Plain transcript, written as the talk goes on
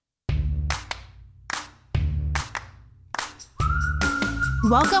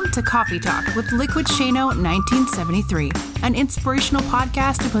Welcome to Coffee Talk with Liquid Shano 1973, an inspirational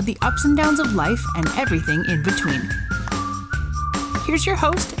podcast about the ups and downs of life and everything in between. Here's your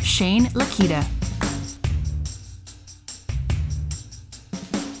host, Shane Lakita.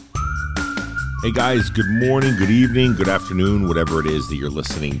 Hey guys, good morning, good evening, good afternoon, whatever it is that you're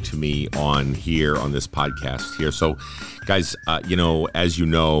listening to me on here on this podcast here. So guys, as you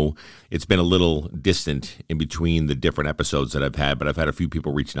know, it's been a little distant in between the different episodes that I've had, but I've had a few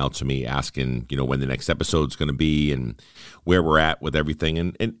people reaching out to me asking, when the next episode's going to be and where we're at with everything.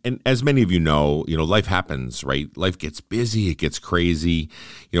 And as many of you know, life happens, right? Life gets busy, it gets crazy.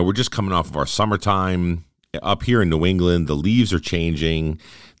 We're just coming off of our summertime. Up here in New England, the leaves are changing,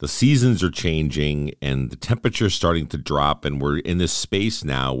 the seasons are changing, and the temperature's starting to drop, and we're in this space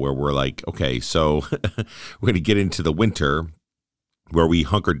now where we're like, okay, so we're going to get into the winter where we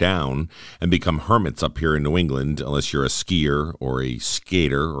hunker down and become hermits up here in New England, unless you're a skier or a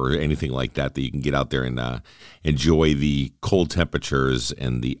skater or anything like that you can get out there and enjoy the cold temperatures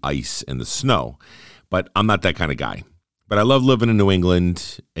and the ice and the snow. But I'm not that kind of guy. But I love living in New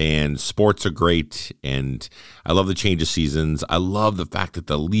England, and sports are great, and I love the change of seasons. I love the fact that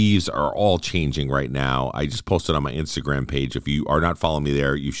the leaves are all changing right now. I just posted on my Instagram page. If you are not following me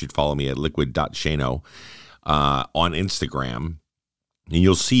there, you should follow me at liquid.shano on Instagram. And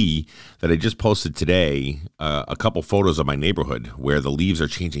you'll see that I just posted today a couple photos of my neighborhood where the leaves are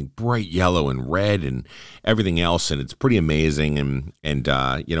changing bright yellow and red and everything else, and it's pretty amazing. And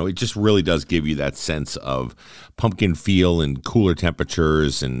it just really does give you that sense of pumpkin feel and cooler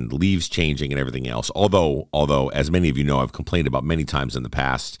temperatures and leaves changing and everything else. Although, as many of you know, I've complained about many times in the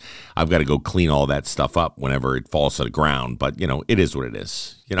past, I've got to go clean all that stuff up whenever it falls to the ground. But, it is what it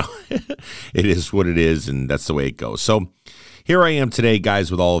is. It is what it is, and that's the way it goes. So here I am today,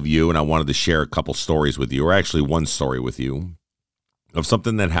 guys, with all of you, and I wanted to share a couple stories with you, or actually one story with you, of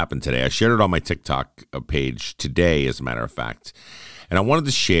something that happened today. I shared it on my TikTok page today, as a matter of fact. And I wanted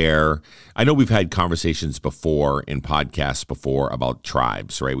to share, I know we've had conversations before in podcasts before about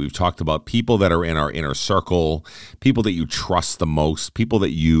tribes, right? We've talked about people that are in our inner circle, people that you trust the most, people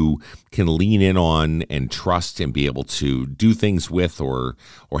that you can lean in on and trust and be able to do things with or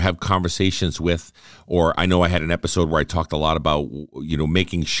have conversations with. Or I know I had an episode where I talked a lot about,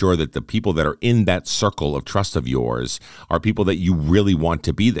 making sure that the people that are in that circle of trust of yours are people that you really want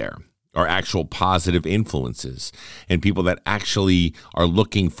to be there, are actual positive influences, and people that actually are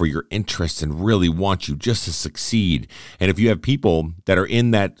looking for your interests and really want you just to succeed. And if you have people that are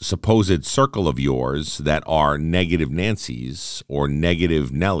in that supposed circle of yours that are negative Nancys or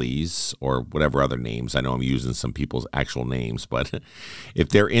negative Nellies or whatever other names, I know I'm using some people's actual names, but if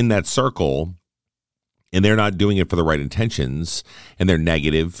they're in that circle and they're not doing it for the right intentions and they're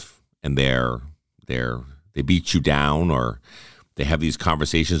negative and they beat you down, or they have these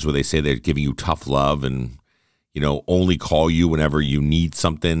conversations where they say they're giving you tough love and, only call you whenever you need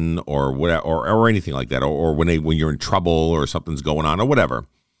something or whatever, or anything like that, or when you're in trouble or something's going on or whatever.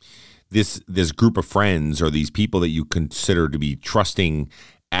 This group of friends or these people that you consider to be trusting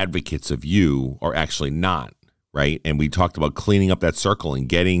advocates of you are actually not, right? And we talked about cleaning up that circle and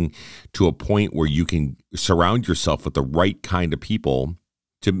getting to a point where you can surround yourself with the right kind of people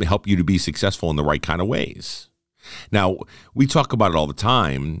to help you to be successful in the right kind of ways. Now, we talk about it all the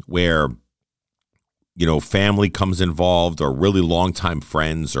time where, family comes involved, or really longtime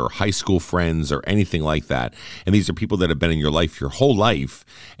friends or high school friends or anything like that. And these are people that have been in your life your whole life.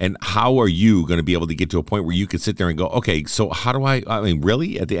 And how are you going to be able to get to a point where you can sit there and go, okay, so how do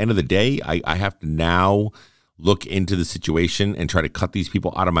really, at the end of the day, I have to now look into the situation and try to cut these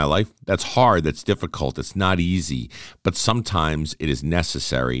people out of my life? That's hard. That's difficult. It's not easy. But sometimes it is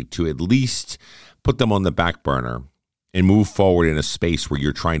necessary to at least put them on the back burner and move forward in a space where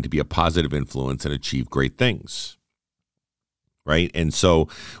you're trying to be a positive influence and achieve great things, right? And so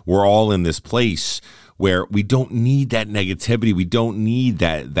we're all in this place where we don't need that negativity. We don't need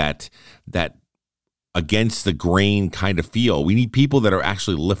that against the grain kind of feel. We need people that are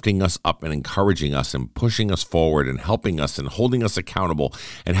actually lifting us up and encouraging us and pushing us forward and helping us and holding us accountable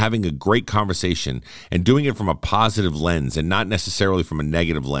and having a great conversation and doing it from a positive lens and not necessarily from a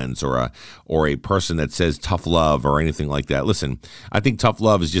negative lens or a person that says tough love or anything like that. Listen, I think tough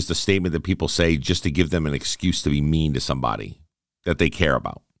love is just a statement that people say just to give them an excuse to be mean to somebody that they care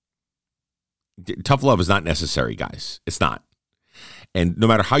about. Tough love is not necessary, guys. It's not. And no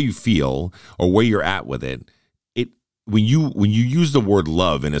matter how you feel or where you're at with it, when you use the word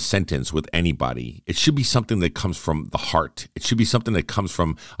love in a sentence with anybody, it should be something that comes from the heart. It should be something that comes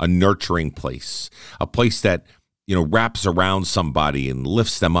from a nurturing place, a place that wraps around somebody and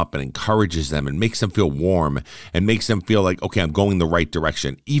lifts them up and encourages them and makes them feel warm and makes them feel like, okay, I'm going the right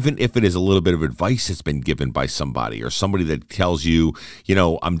direction, even if it is a little bit of advice that's been given by somebody or somebody that tells you,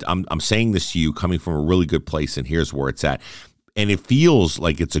 I'm saying this to you coming from a really good place and here's where it's at. And it feels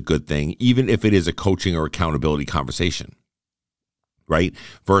like it's a good thing, even if it is a coaching or accountability conversation. Right?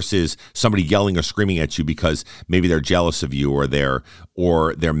 Versus somebody yelling or screaming at you because maybe they're jealous of you or they're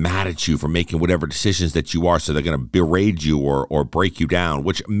mad at you for making whatever decisions that you are. So they're going to berate you or break you down,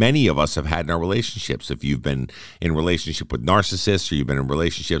 which many of us have had in our relationships. If you've been in relationship with narcissists or you've been in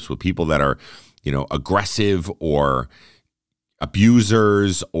relationships with people that are, aggressive or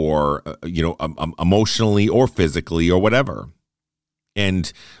abusers or, emotionally or physically or whatever.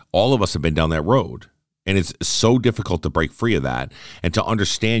 And all of us have been down that road. And it's so difficult to break free of that and to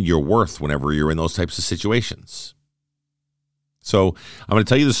understand your worth whenever you're in those types of situations. So I'm going to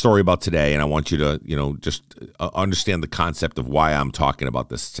tell you the story about today, and I want you to, just understand the concept of why I'm talking about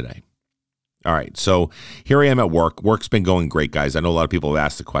this today. All right, so here I am at work. Work's been going great, guys. I know a lot of people have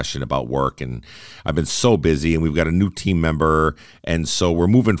asked the question about work, and I've been so busy, and we've got a new team member, and so we're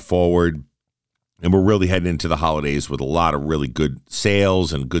moving forward. And we're really heading into the holidays with a lot of really good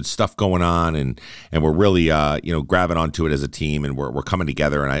sales and good stuff going on, and we're really grabbing onto it as a team, and we're coming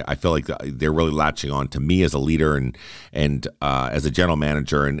together. And I feel like they're really latching on to me as a leader and as a general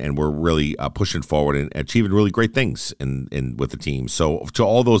manager, and we're really pushing forward and achieving really great things in with the team. So to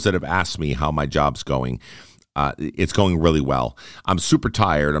all those that have asked me how my job's going, it's going really well. I'm super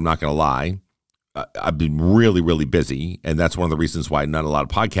tired. I'm not going to lie. I've been really, really busy, and that's one of the reasons why not a lot of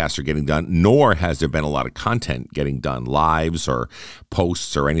podcasts are getting done, nor has there been a lot of content getting done, lives or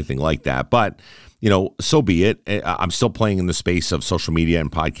posts or anything like that. But, so be it. I'm still playing in the space of social media and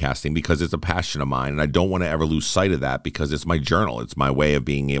podcasting because it's a passion of mine, and I don't want to ever lose sight of that because it's my journal. It's my way of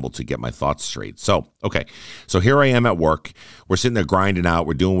being able to get my thoughts straight. So, okay. So here I am at work. We're sitting there grinding out.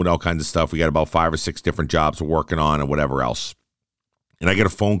 We're doing all kinds of stuff. We got about 5 or 6 different jobs we're working on and whatever else. And I get a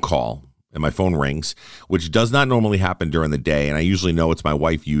phone call. And my phone rings, which does not normally happen during the day. And I usually know it's my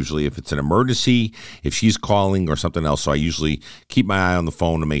wife, usually, if it's an emergency, if she's calling or something else. So I usually keep my eye on the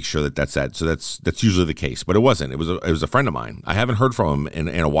phone to make sure that that's that. So that's usually the case. But it wasn't. It was a friend of mine. I haven't heard from him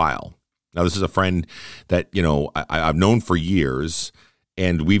in a while. Now, this is a friend that, I've known for years,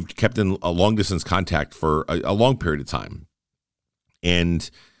 and we've kept in a long-distance contact for a long period of time.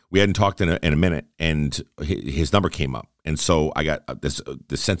 And we hadn't talked in a minute, and his number came up. And so I got this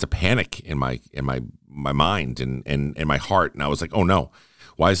sense of panic in my mind and in my heart, and I was like, "Oh no,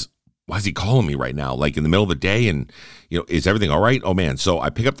 why is he calling me right now? Like in the middle of the day? And is everything all right? Oh man!" So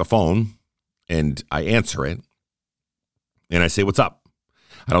I pick up the phone and I answer it, and I say, "What's up?"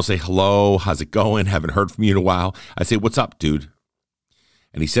 I don't say, "Hello, how's it going? Haven't heard from you in a while." I say, "What's up, dude?"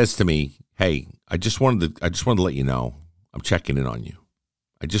 And he says to me, "Hey, I just wanted to let you know I'm checking in on you.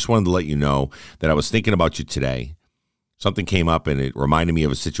 I just wanted to let you know that I was thinking about you today. Something came up and it reminded me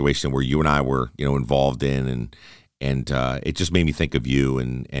of a situation where you and I were, involved in, and it just made me think of you,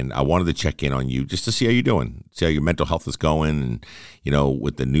 and I wanted to check in on you just to see how you're doing, see how your mental health is going, and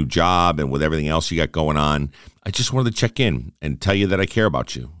with the new job and with everything else you got going on. I just wanted to check in and tell you that I care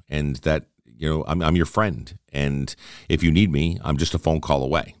about you and that I'm your friend, and if you need me, I'm just a phone call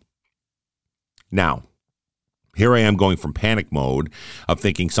away." Now, here I am going from panic mode of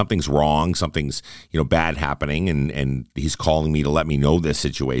thinking something's wrong, something's, bad happening, and he's calling me to let me know this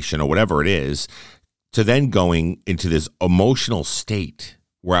situation or whatever it is, to then going into this emotional state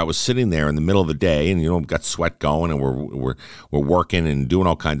where I was sitting there in the middle of the day and, got sweat going and we're working and doing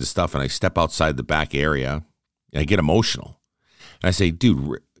all kinds of stuff. And I step outside the back area and I get emotional. And I say,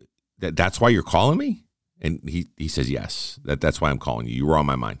 "Dude, that's why you're calling me?" And he says, "Yes, that's why I'm calling you. You were on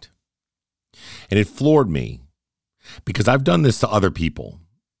my mind." And it floored me. Because I've done this to other people.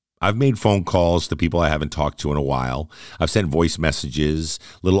 I've made phone calls to people I haven't talked to in a while. I've sent voice messages,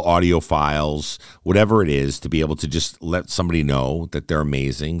 little audio files, whatever it is, to be able to just let somebody know that they're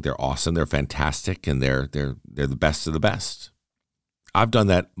amazing, they're awesome, they're fantastic, and they're the best of the best. I've done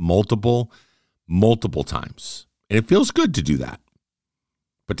that multiple times. And it feels good to do that.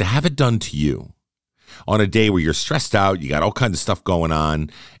 But to have it done to you on a day where you're stressed out, you got all kinds of stuff going on,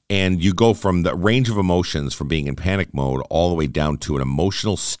 and you go from the range of emotions from being in panic mode all the way down to an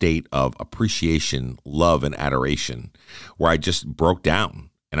emotional state of appreciation, love, and adoration, where I just broke down.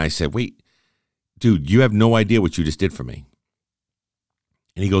 And I said, "Wait, dude, you have no idea what you just did for me."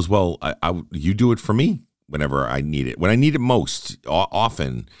 And he goes, "Well, you do it for me whenever I need it. When I need it most,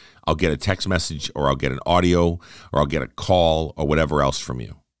 often I'll get a text message or I'll get an audio or I'll get a call or whatever else from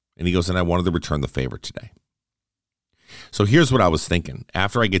you." And he goes, "And I wanted to return the favor today." So here's what I was thinking.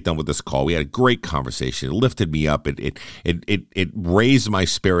 After I get done with this call, we had a great conversation. It lifted me up. It raised my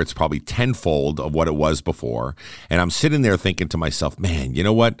spirits probably tenfold of what it was before. And I'm sitting there thinking to myself, man, you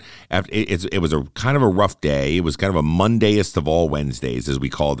know what? It was a kind of a rough day. It was kind of a Mondayest of all Wednesdays, as we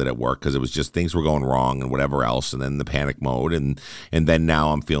called it at work, because it was just things were going wrong and whatever else. And then the panic mode. And then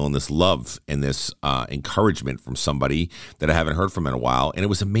now I'm feeling this love and this encouragement from somebody that I haven't heard from in a while. And it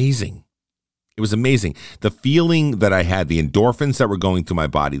was amazing. It was amazing. The feeling that I had, the endorphins that were going through my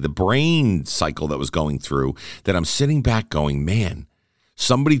body, the brain cycle that was going through, that I'm sitting back going, man,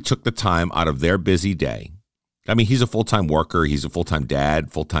 somebody took the time out of their busy day. I mean, he's a full-time worker. He's a full-time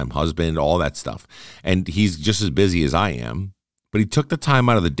dad, full-time husband, all that stuff. And he's just as busy as I am. But he took the time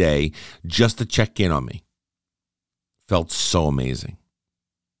out of the day just to check in on me. Felt so amazing.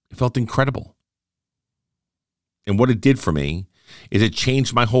 It felt incredible. And what it did for me is it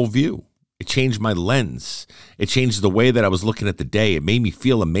changed my whole view. It changed my lens. It changed the way that I was looking at the day. It made me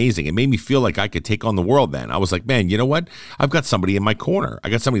feel amazing. It made me feel like I could take on the world then. I was like, man, you know what? I've got somebody in my corner. I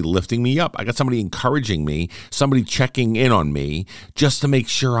got somebody lifting me up. I got somebody encouraging me, somebody checking in on me just to make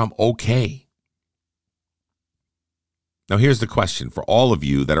sure I'm okay. Now, here's the question for all of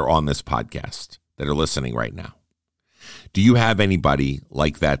you that are on this podcast, that are listening right now. Do you have anybody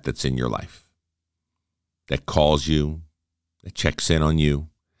like that that's in your life? That calls you, that checks in on you,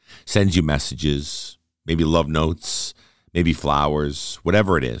 sends you messages, maybe love notes, maybe flowers,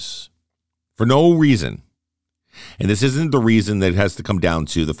 whatever it is, for no reason. And this isn't the reason that it has to come down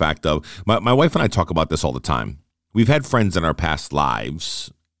to the fact of, my wife and I talk about this all the time. We've had friends in our past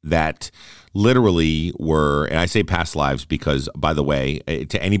lives that literally were, and I say past lives because, by the way,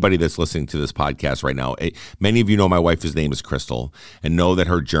 to anybody that's listening to this podcast right now, many of you know my wife's name is Crystal, and know that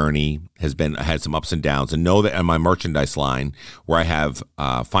her journey had some ups and downs, and know that on my merchandise line, where I have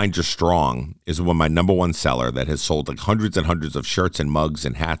Find Your Strong, is my number one seller that has sold like hundreds and hundreds of shirts and mugs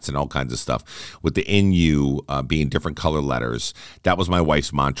and hats and all kinds of stuff, with the "in you" being different color letters. That was my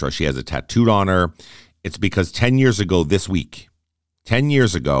wife's mantra. She has it tattooed on her. It's because 10 years ago this week,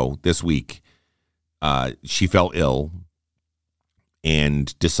 she fell ill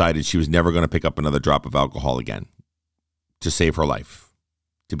and decided she was never going to pick up another drop of alcohol again, to save her life,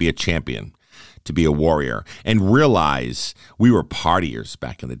 to be a champion, to be a warrior, and realize we were partiers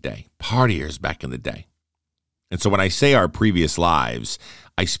back in the day. And so when I say our previous lives,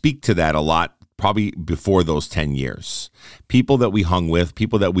 I speak to that a lot, probably before those 10 years. People that we hung with,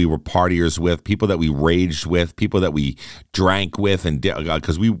 people that we were partiers with, people that we raged with, people that we drank with, and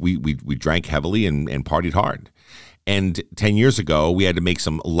because we drank heavily and partied hard. And 10 years ago, we had to make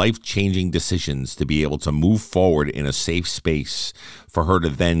some life-changing decisions to be able to move forward in a safe space for her to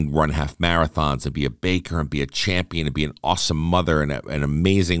then run half marathons and be a baker and be a champion and be an awesome mother and an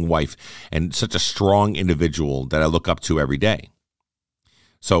amazing wife and such a strong individual that I look up to every day.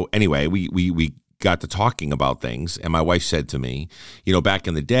 So anyway, we got to talking about things, and my wife said to me, you know, back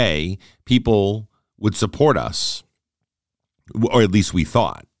in the day, people would support us, or at least we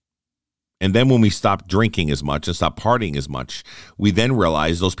thought. And then when we stopped drinking as much and stopped partying as much, we then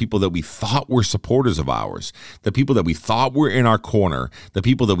realized those people that we thought were supporters of ours, the people that we thought were in our corner, the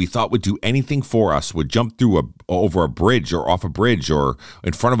people that we thought would do anything for us, would jump over a bridge or off a bridge or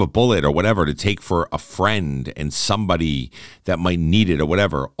in front of a bullet or whatever to take for a friend and somebody that might need it or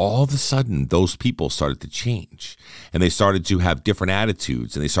whatever. All of a sudden, those people started to change, and they started to have different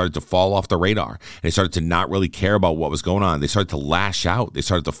attitudes, and they started to fall off the radar, and they started to not really care about what was going on. They started to lash out. They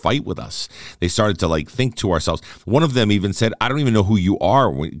started to fight with us. They started to think to ourselves. One of them even said, I don't even know who you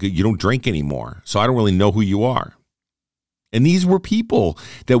are. You don't drink anymore, so I don't really know who you are. And these were people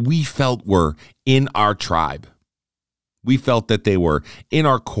that we felt were in our tribe. We felt that they were in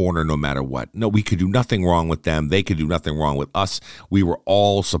our corner no matter what. No, we could do nothing wrong with them. They could do nothing wrong with us. We were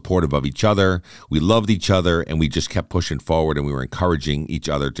all supportive of each other. We loved each other, and we just kept pushing forward, and we were encouraging each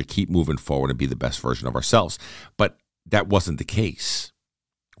other to keep moving forward and be the best version of ourselves. But that wasn't the case.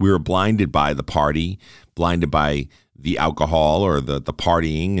 We were blinded by the party, blinded by the alcohol or the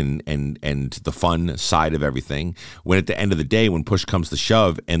partying and the fun side of everything. When at the end of the day, when push comes to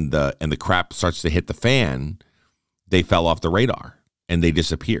shove and the crap starts to hit the fan, they fell off the radar and they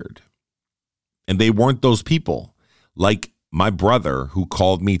disappeared. And they weren't those people like my brother who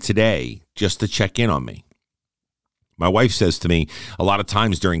called me today just to check in on me. My wife says to me a lot of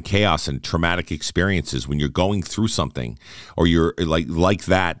times during chaos and traumatic experiences, when you're going through something, or you're like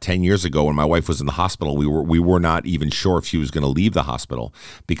that 10 years ago when my wife was in the hospital, we were not even sure if she was going to leave the hospital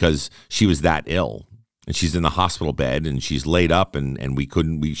because she was that ill. and she's in the hospital bed and she's laid up and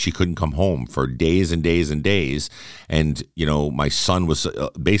she couldn't come home for days and days and days. And, my son was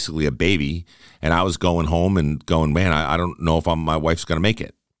basically a baby, and I was going home and going, man, I don't know if my wife's going to make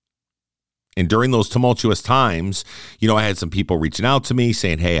it. And during those tumultuous times, I had some people reaching out to me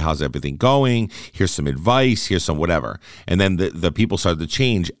saying, hey, how's everything going? Here's some advice. Here's some whatever. And then the people started to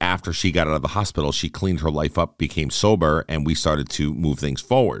change after she got out of the hospital. She cleaned her life up, became sober, and we started to move things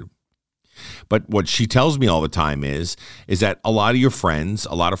forward. But what she tells me all the time is that a lot of friends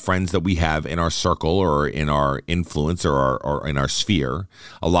that we have in our circle or in our influence or in our sphere,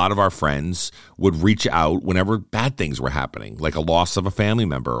 a lot of our friends would reach out whenever bad things were happening, like a loss of a family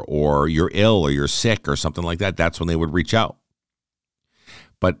member, or you're ill or you're sick or something like that. That's when they would reach out.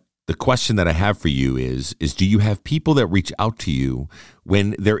 But the question that I have for you is do you have people that reach out to you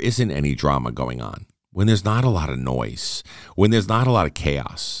when there isn't any drama going on? When there's not a lot of noise, when there's not a lot of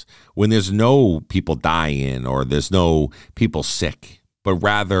chaos, when there's no people dying or there's no people sick, but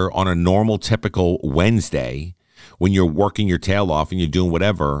rather on a normal, typical Wednesday, when you're working your tail off and you're doing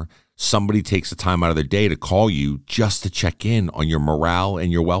whatever, somebody takes the time out of their day to call you just to check in on your morale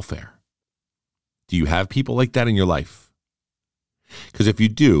and your welfare. Do you have people like that in your life? Because if you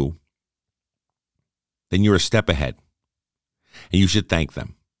do, then you're a step ahead, and you should thank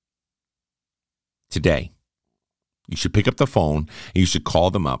them. Today, you should pick up the phone and you should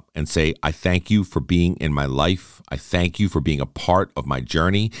call them up and say, I thank you for being in my life. I thank you for being a part of my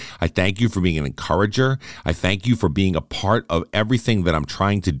journey. I thank you for being an encourager. I thank you for being a part of everything that I'm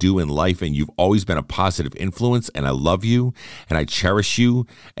trying to do in life. And you've always been a positive influence, and I love you and I cherish you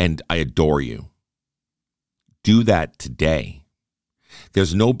and I adore you. Do that today.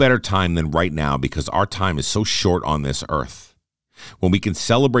 There's no better time than right now, because our time is so short on this earth. When we can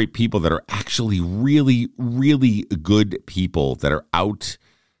celebrate people that are actually really, really good people that are out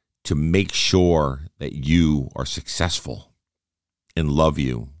to make sure that you are successful and love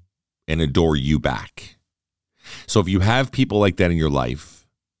you and adore you back. So if you have people like that in your life,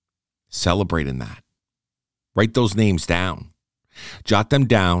 celebrate in that. Write those names down. Jot them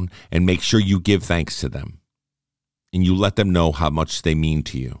down and make sure you give thanks to them. And you let them know how much they mean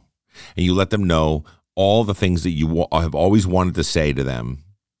to you. And you let them know all the things that you have always wanted to say to them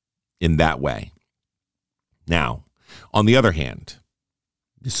in that way. Now, on the other hand,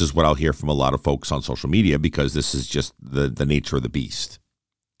 this is what I'll hear from a lot of folks on social media, because this is just the nature of the beast,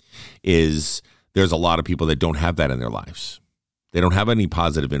 is there's a lot of people that don't have that in their lives. They don't have any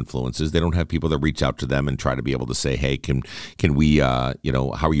positive influences. They don't have people that reach out to them and try to be able to say, hey, can we, how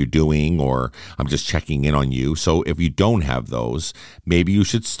are you doing? Or I'm just checking in on you. So if you don't have those, maybe you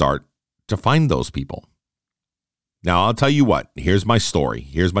should start to find those people. Now, I'll tell you what, here's my story.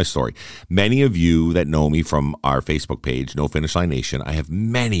 Many of you that know me from our Facebook page, No Finish Line Nation, I have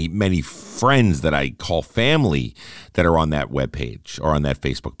many, many friends that I call family that are on that web page or on that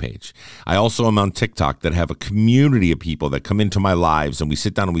Facebook page. I also am on TikTok that have a community of people that come into my lives, and we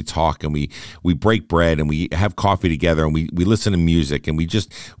sit down and we talk and we break bread and we have coffee together and we listen to music and we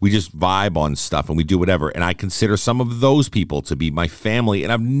just vibe on stuff and we do whatever. And I consider some of those people to be my family,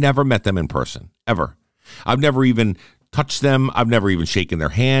 and I've never met them in person, ever. I've never even touched them. I've never even shaken their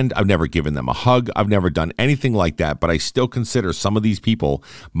hand. I've never given them a hug. I've never done anything like that. But I still consider some of these people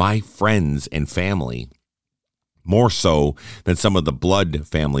my friends and family, more so than some of the blood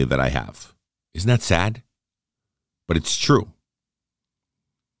family that I have. Isn't that sad? But it's true.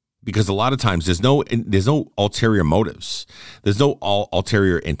 Because a lot of times there's no ulterior motives. There's no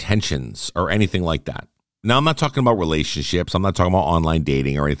ulterior intentions or anything like that. Now, I'm not talking about relationships. I'm not talking about online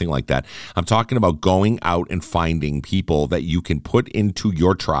dating or anything like that. I'm talking about going out and finding people that you can put into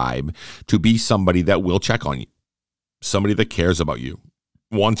your tribe to be somebody that will check on you, somebody that cares about you,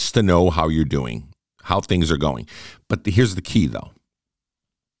 wants to know how you're doing, how things are going. But here's the key, though.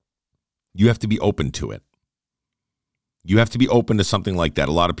 You have to be open to it. You have to be open to something like that.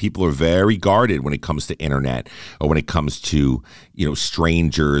 A lot of people are very guarded when it comes to internet, or when it comes to,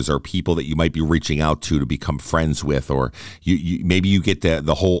 strangers or people that you might be reaching out to become friends with, or maybe you get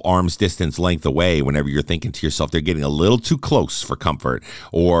the whole arm's distance length away whenever you're thinking to yourself, they're getting a little too close for comfort,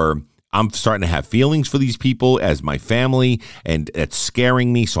 or I'm starting to have feelings for these people as my family, and it's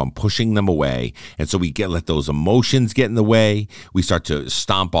scaring me, so I'm pushing them away. And so we let those emotions get in the way. We start to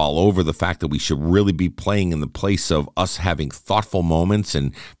stomp all over the fact that we should really be playing in the place of us having thoughtful moments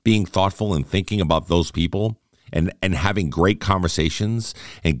and being thoughtful and thinking about those people and having great conversations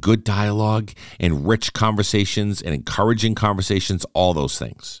and good dialogue and rich conversations and encouraging conversations, all those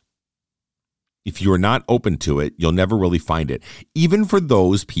things. If you are not open to it, you'll never really find it. Even for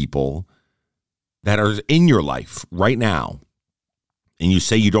those people that are in your life right now, and you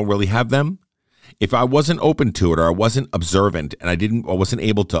say you don't really have them, If I wasn't open to it, or I wasn't observant, and I wasn't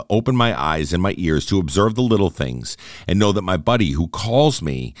able to open my eyes and my ears to observe the little things and know that my buddy who calls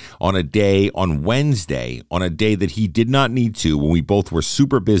me on Wednesday, on a day that he did not need to, when we both were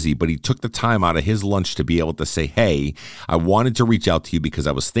super busy, but he took the time out of his lunch to be able to say, hey, I wanted to reach out to you because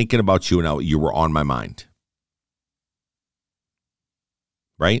I was thinking about you and you were on my mind.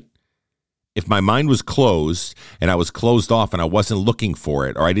 Right? If my mind was closed and I was closed off and I wasn't looking for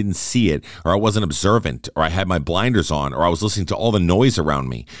it, or I didn't see it, or I wasn't observant, or I had my blinders on, or I was listening to all the noise around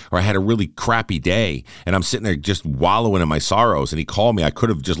me, or I had a really crappy day and I'm sitting there just wallowing in my sorrows and he called me, I could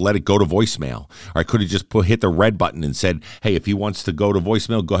have just let it go to voicemail, or I could have just hit the red button and said, hey, if he wants to go to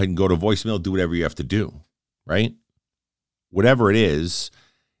voicemail, go ahead and go to voicemail, do whatever you have to do, right? Whatever it is,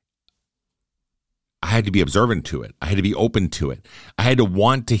 I had to be observant to it. I had to be open to it. I had to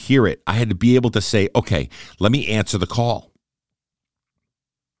want to hear it. I had to be able to say, okay, let me answer the call.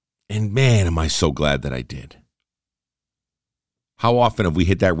 And man, am I so glad that I did. How often have we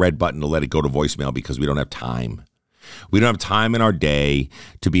hit that red button to let it go to voicemail because we don't have time? We don't have time in our day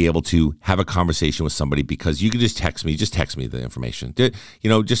to be able to have a conversation with somebody because you can just text me the information.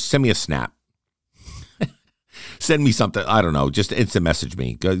 Just send me a snap. Send me something. I don't know. Just instant message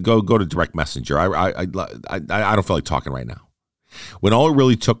me. Go to direct messenger. I don't feel like talking right now. When all it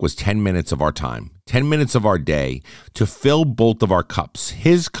really took was 10 minutes of our time, 10 minutes of our day to fill both of our cups.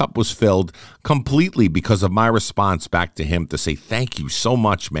 His cup was filled completely because of my response back to him to say, thank you so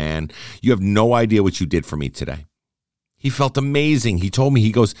much, man. You have no idea what you did for me today. He felt amazing. He told me,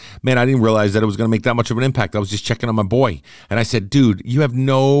 he goes, man, I didn't realize that it was going to make that much of an impact. I was just checking on my boy. And I said, dude, you have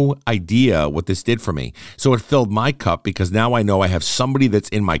no idea what this did for me. So it filled my cup because now I know I have somebody that's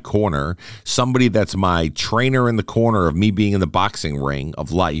in my corner, somebody that's my trainer in the corner of me being in the boxing ring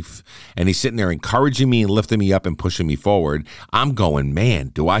of life. And he's sitting there encouraging me and lifting me up and pushing me forward. I'm going, man,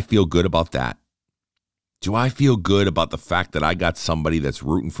 do I feel good about that? Do I feel good about the fact that I got somebody that's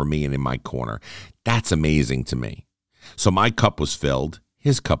rooting for me and in my corner? That's amazing to me. So my cup was filled.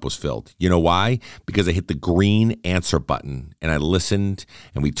 His cup was filled. You know why? Because I hit the green answer button and I listened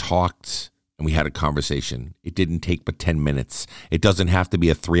and we talked and we had a conversation. It didn't take but 10 minutes. It doesn't have to be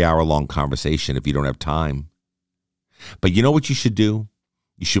a 3-hour-long conversation if you don't have time. But you know what you should do?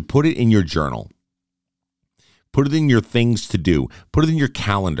 You should put it in your journal. Put it in your things to do. Put it in your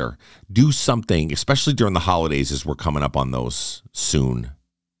calendar. Do something, especially during the holidays as we're coming up on those soon.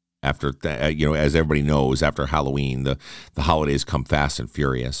 After, as everybody knows, after Halloween, the holidays come fast and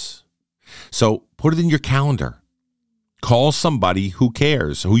furious. So put it in your calendar. Call somebody who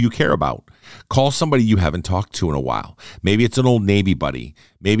cares, who you care about. Call somebody you haven't talked to in a while. Maybe it's an old Navy buddy.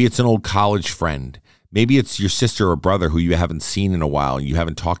 Maybe it's an old college friend. Maybe it's your sister or brother who you haven't seen in a while and you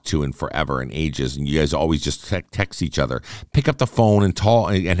haven't talked to in forever and ages, and you guys always just text each other. Pick up the phone and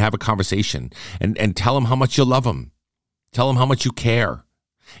talk and have a conversation and tell them how much you love them. Tell them how much you care.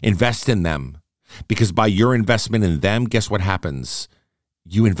 Invest in them, because by your investment in them, guess what happens?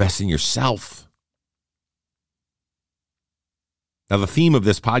 You invest in yourself. Now, the theme of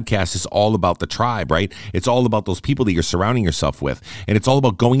this podcast is all about the tribe, right? It's all about those people that you're surrounding yourself with. And it's all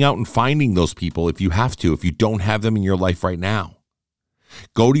about going out and finding those people if you have to, if you don't have them in your life right now.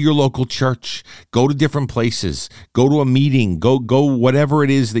 Go to your local church. Go to different places. Go to a meeting. Go whatever it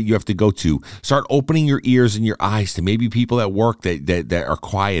is that you have to go to. Start opening your ears and your eyes to maybe people at work that are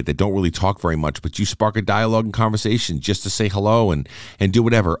quiet, that don't really talk very much, but you spark a dialogue and conversation just to say hello and do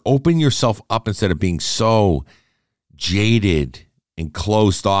whatever. Open yourself up instead of being so jaded and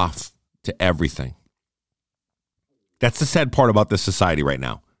closed off to everything. That's the sad part about this society right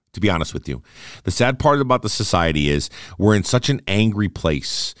now. To be honest with you, the sad part about the society is we're in such an angry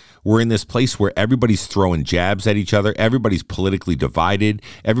place. We're in this place where everybody's throwing jabs at each other. Everybody's politically divided.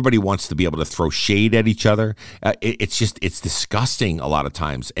 Everybody wants to be able to throw shade at each other. It's disgusting a lot of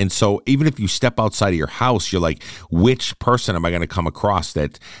times. And so even if you step outside of your house, you're like, which person am I going to come across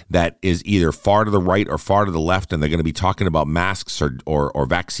that is either far to the right or far to the left, and they're going to be talking about masks or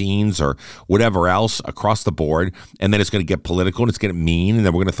vaccines or whatever else across the board, and then it's going to get political and it's going to get mean, and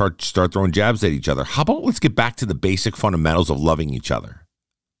then we're going to start throwing jabs at each other. How about let's get back to the basic fundamentals of loving each other?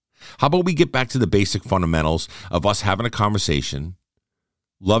 How about we get back to the basic fundamentals of us having a conversation,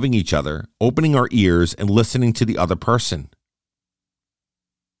 loving each other, opening our ears, and listening to the other person?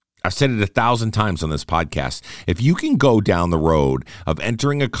 I've said it 1,000 times on this podcast. If you can go down the road of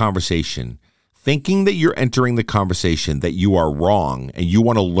entering a conversation, thinking that you're entering the conversation that you are wrong and you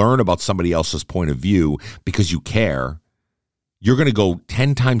want to learn about somebody else's point of view because you care, you're going to go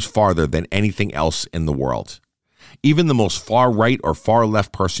 10 times farther than anything else in the world. even the most far right or far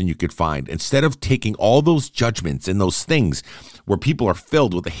left person you could find, instead of taking all those judgments and those things where people are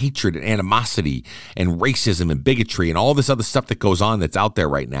filled with the hatred and animosity and racism and bigotry and all this other stuff that goes on that's out there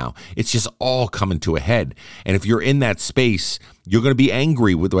right now, it's just all coming to a head. And if you're in that space, you're going to be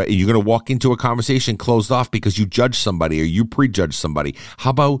angry with, you're going to walk into a conversation closed off because you judge somebody or you prejudge somebody.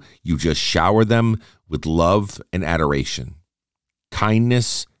 How about you just shower them with love and adoration,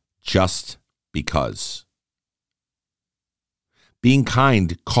 kindness, just because. Being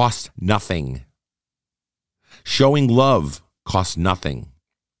kind costs nothing. Showing love costs nothing.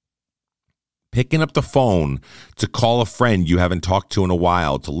 Picking up the phone to call a friend you haven't talked to in a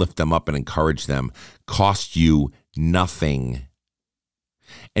while to lift them up and encourage them costs you nothing.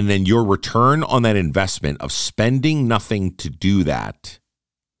 And then your return on that investment of spending nothing to do that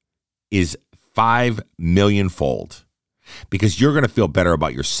is 5 million fold. Because you're going to feel better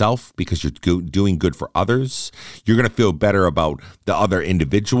about yourself because you're doing good for others. You're going to feel better about the other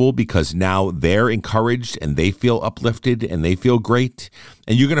individual because now they're encouraged and they feel uplifted and they feel great.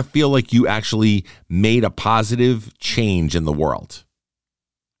 And you're going to feel like you actually made a positive change in the world.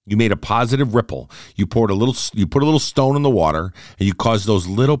 You made a positive ripple. You put a little stone in the water and you caused those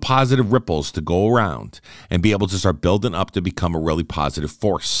little positive ripples to go around and be able to start building up to become a really positive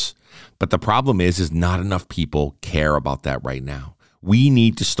force. But the problem is not enough people care about that right now. We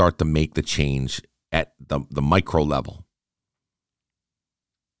need to start to make the change at the micro level.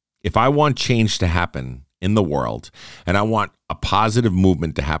 If I want change to happen in the world, and I want a positive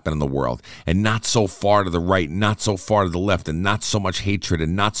movement to happen in the world, and not so far to the right, not so far to the left, and not so much hatred,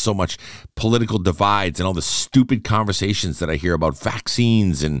 and not so much political divides, and all the stupid conversations that I hear about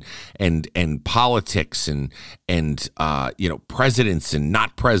vaccines and politics and presidents and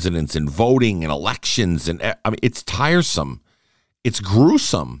not presidents and voting and elections, and I mean, it's tiresome, it's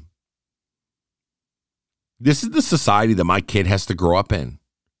gruesome. This is the society that my kid has to grow up in.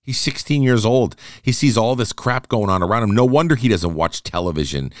 He's 16 years old. He sees all this crap going on around him. No wonder he doesn't watch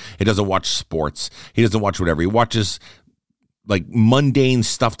television. He doesn't watch sports. He doesn't watch whatever. He watches like mundane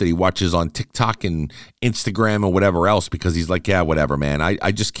stuff that he watches on TikTok and Instagram and whatever else because he's like, yeah, whatever, man.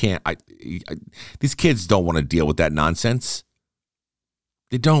 I just can't. These kids don't want to deal with that nonsense.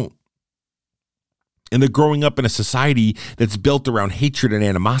 They don't. And they're growing up in a society that's built around hatred and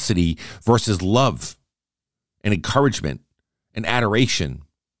animosity versus love and encouragement and adoration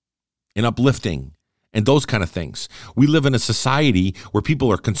and uplifting and those kind of things. We live in a society where people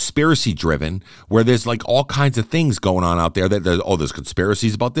are conspiracy driven, where there's like all kinds of things going on out there that there's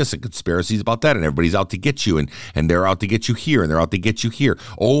conspiracies about this and conspiracies about that, and everybody's out to get you, and they're out to get you here, and they're out to get you here.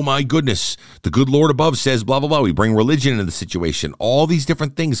 Oh my goodness, the good Lord above says blah, blah, blah. We bring religion into the situation. All these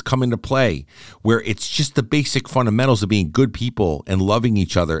different things come into play where it's just the basic fundamentals of being good people and loving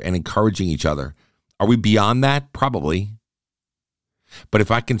each other and encouraging each other. Are we beyond that? Probably. But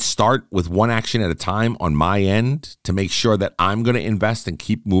if I can start with one action at a time on my end to make sure that I'm going to invest and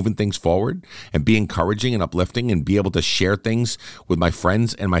keep moving things forward and be encouraging and uplifting and be able to share things with my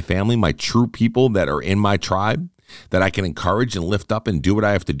friends and my family, my true people that are in my tribe, that I can encourage and lift up and do what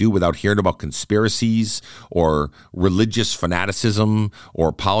I have to do without hearing about conspiracies or religious fanaticism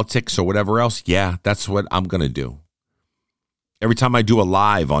or politics or whatever else, yeah, that's what I'm going to do. Every time I do a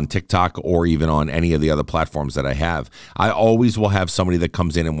live on TikTok or even on any of the other platforms that I have, I always will have somebody that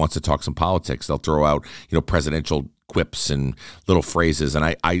comes in and wants to talk some politics. They'll throw out, presidential quips and little phrases, and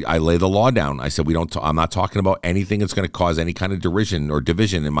I lay the law down. I said, I'm not talking about anything that's going to cause any kind of derision or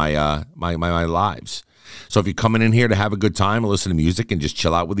division in my my lives. So if you're coming in here to have a good time and listen to music and just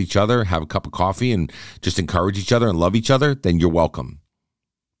chill out with each other, have a cup of coffee and just encourage each other and love each other, then you're welcome.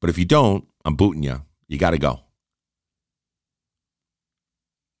 But if you don't, I'm booting you. You got to go.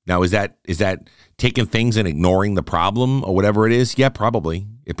 Now, is that taking things and ignoring the problem or whatever it is? Yeah, probably.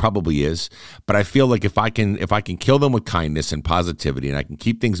 It probably is. But I feel like if I can kill them with kindness and positivity, and I can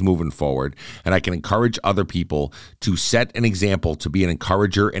keep things moving forward, and I can encourage other people to set an example, to be an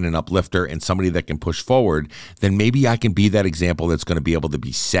encourager and an uplifter and somebody that can push forward, then maybe I can be that example that's going to be able to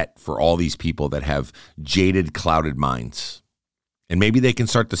be set for all these people that have jaded, clouded minds. And maybe they can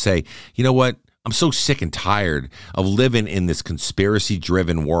start to say, you know what? I'm so sick and tired of living in this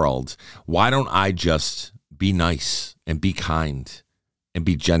conspiracy-driven world. Why don't I just be nice and be kind and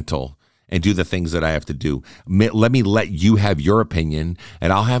be gentle and do the things that I have to do? Let me let you have your opinion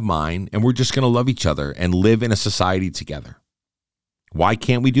and I'll have mine, and we're just going to love each other and live in a society together. Why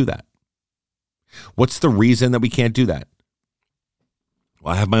can't we do that? What's the reason that we can't do that?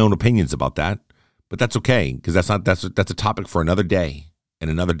 Well, I have my own opinions about that, but that's okay, because that's a topic for another day and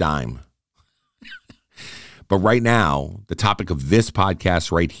another dime. But right now, the topic of this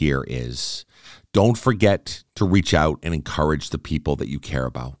podcast right here is don't forget to reach out and encourage the people that you care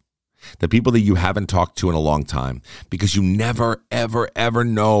about, the people that you haven't talked to in a long time, because you never, ever, ever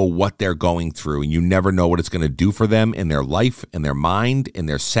know what they're going through, and you never know what it's going to do for them in their life, in their mind, in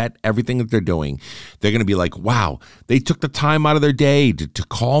their set, everything that they're doing. They're going to be like, wow, they took the time out of their day to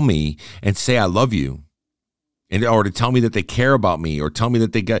call me and say, I love you. Or to tell me that they care about me, or tell me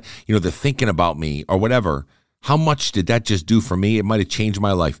that they're thinking about me or whatever. How much did that just do for me? It might have changed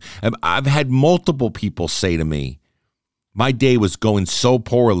my life. I've had multiple people say to me, my day was going so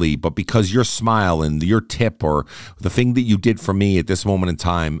poorly, but because your smile and your tip or the thing that you did for me at this moment in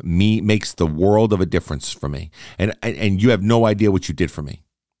time makes the world of a difference for me. And you have no idea what you did for me.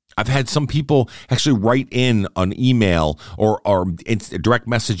 I've had some people actually write in an email or direct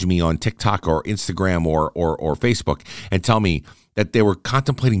message me on TikTok or Instagram or Facebook and tell me that they were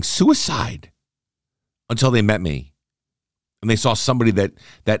contemplating suicide until they met me. And they saw somebody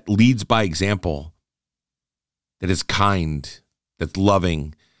that leads by example, that is kind, that's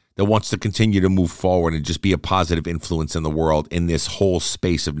loving, that wants to continue to move forward and just be a positive influence in the world in this whole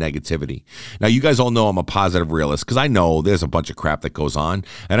space of negativity. Now, you guys all know I'm a positive realist because I know there's a bunch of crap that goes on,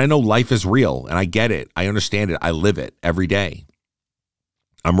 and I know life is real, and I get it. I understand it. I live it every day.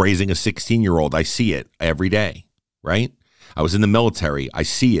 I'm raising a 16-year-old. I see it every day, right? I was in the military. I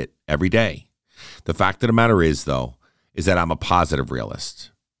see it every day. The fact of the matter is, though, is that I'm a positive realist.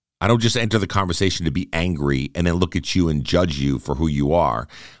 I don't just enter the conversation to be angry and then look at you and judge you for who you are.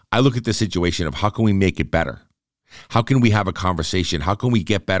 I look at the situation of how can we make it better? How can we have a conversation? How can we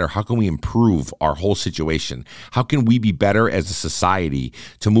get better? How can we improve our whole situation? How can we be better as a society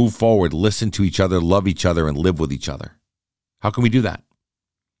to move forward, listen to each other, love each other, and live with each other? How can we do that?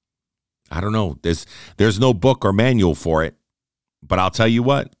 I don't know. There's no book or manual for it, but I'll tell you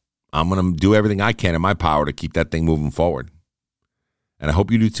what, I'm going to do everything I can in my power to keep that thing moving forward. And I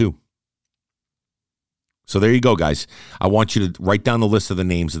hope you do too. So there you go, guys. I want you to write down the list of the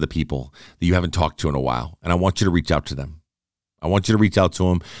names of the people that you haven't talked to in a while, and I want you to reach out to them. I want you to reach out to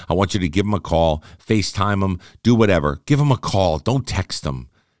them. I want you to give them a call, FaceTime them, do whatever. Give them a call. Don't text them.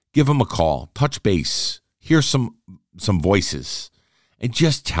 Give them a call. Touch base. Hear some voices. And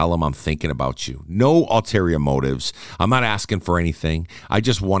just tell them I'm thinking about you. No ulterior motives. I'm not asking for anything. I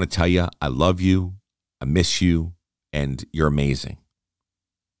just want to tell you I love you, I miss you, and you're amazing.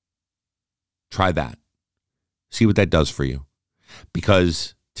 Try that. See what that does for you.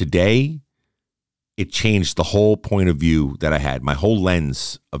 Because today, it changed the whole point of view that I had. My whole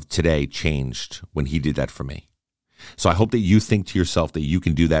lens of today changed when he did that for me. So I hope that you think to yourself that you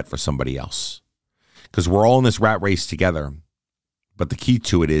can do that for somebody else. Because we're all in this rat race together. But the key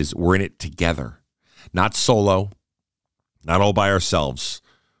to it is we're in it together. Not solo, not all by ourselves.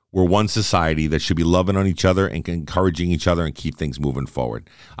 We're one society that should be loving on each other and encouraging each other and keep things moving forward.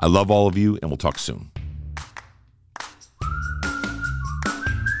 I love all of you, and we'll talk soon.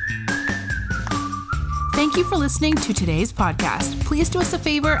 Thank you for listening to today's podcast. Please do us a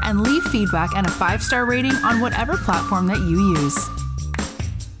favor and leave feedback and a 5-star rating on whatever platform that you use.